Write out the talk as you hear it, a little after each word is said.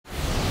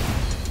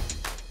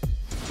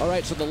All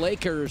right, so the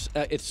Lakers,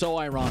 it's so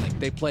ironic.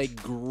 They played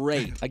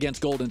great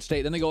against Golden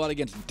State. Then they go out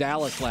against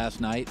Dallas last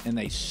night, and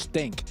they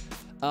stink.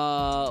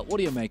 What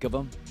do you make of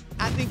them?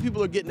 I think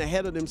people are getting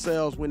ahead of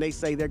themselves when they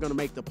say they're going to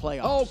make the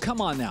playoffs. Oh,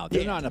 come on now.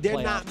 They're not in a playoff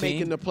They're not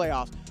making the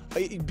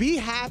playoffs. Be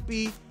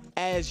happy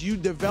as you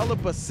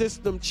develop a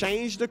system,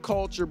 change the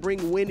culture,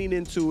 bring winning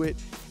into it,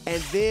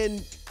 and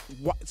then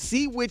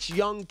see which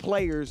young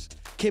players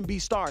can be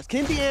stars.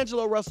 Can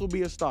D'Angelo Russell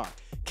be a star?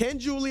 Can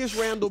Julius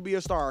Randle be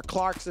a star, or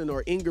Clarkson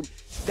or Ingram?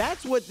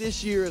 That's what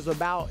this year is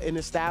about in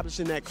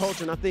establishing that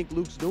culture, and I think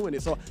Luke's doing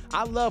it. So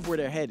I love where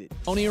they're headed.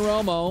 Tony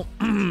Romo,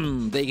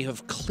 they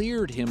have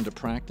cleared him to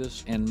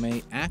practice and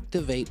may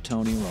activate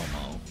Tony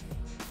Romo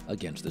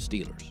against the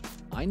Steelers.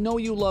 I know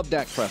you love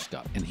Dak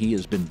Prescott, and he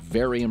has been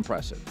very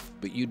impressive,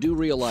 but you do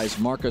realize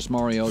Marcus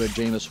Mariota,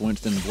 Jameis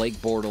Winston, Blake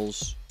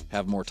Bortles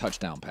have more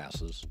touchdown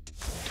passes.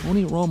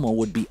 Tony Romo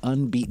would be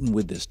unbeaten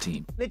with this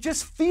team. It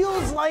just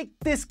feels like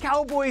this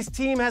Cowboys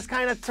team has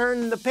kind of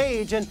turned the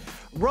page. And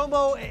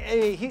Romo,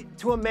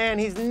 to a man,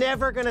 he's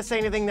never going to say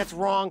anything that's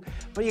wrong.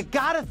 But you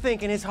got to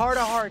think in his heart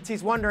of hearts,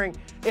 he's wondering,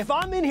 if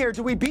I'm in here,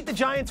 do we beat the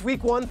Giants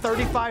week 1,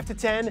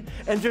 35-10,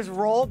 and just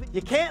roll?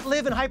 You can't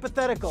live in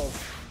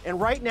hypotheticals.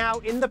 And right now,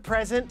 in the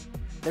present,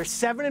 they're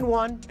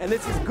 7-1, and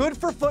this is good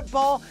for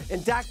football,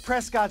 and Dak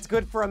Prescott's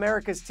good for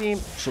America's team.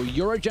 So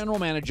you're a general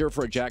manager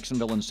for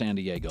Jacksonville and San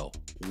Diego.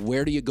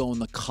 Where do you go in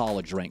the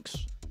college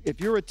ranks?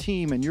 If you're a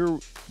team and you're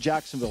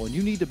Jacksonville and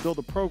you need to build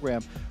a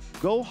program,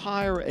 go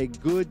hire a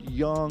good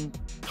young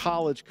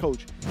college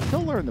coach.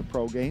 He'll learn the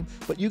pro game,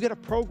 but you get a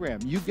program,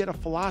 you get a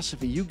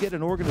philosophy, you get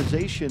an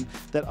organization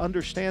that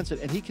understands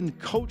it, and he can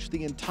coach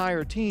the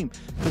entire team.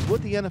 Because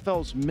what the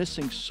NFL is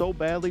missing so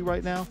badly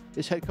right now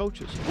is head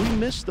coaches. We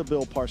miss the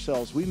Bill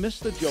Parcells, we miss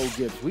the Joe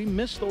Gibbs, we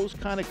miss those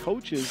kind of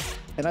coaches.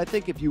 And I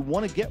think if you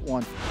want to get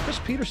one, Chris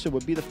Peterson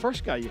would be the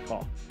first guy you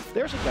call.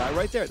 There's a guy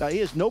right there. Now, he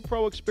has no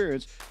pro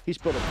experience. He's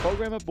built a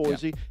program at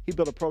Boise. Yeah. He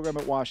built a program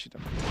at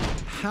Washington.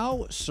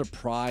 How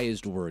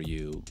surprised were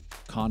you,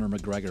 Conor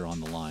McGregor on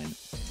the line,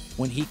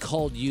 when he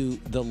called you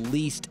the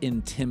least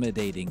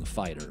intimidating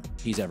fighter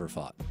he's ever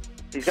fought?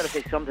 He's got to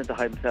say something to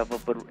hype himself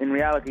up, but in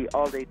reality,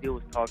 all they do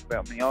is talk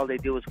about me. All they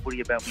do is worry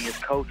about me. His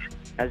coach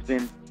has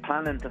been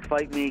planning to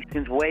fight me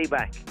since way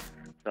back.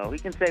 So he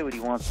can say what he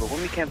wants, but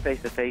when we came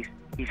face to face,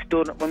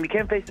 when we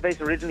came face to face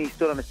originally, he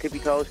stood on his tippy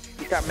toes.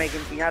 He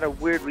had a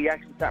weird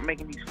reaction, started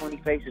making these funny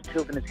faces,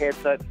 tilting his head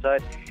side to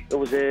side. It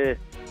was a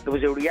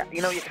reaction.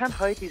 You know, you can't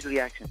hide these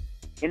reactions.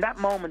 In that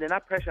moment, in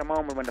that pressure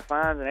moment, when the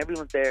fans and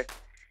everyone's there,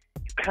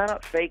 you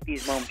cannot fake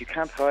these moments. You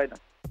can't hide them.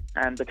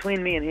 And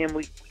between me and him,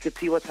 we could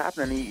see what's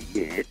happening.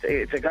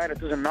 It's a guy that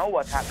doesn't know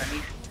what's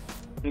happening.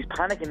 He's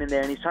panicking in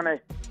there, and he's trying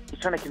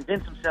to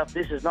convince himself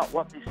this is not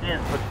what this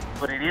is,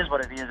 but it is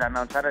what it is. And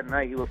on Saturday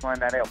night, he will find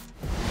that out.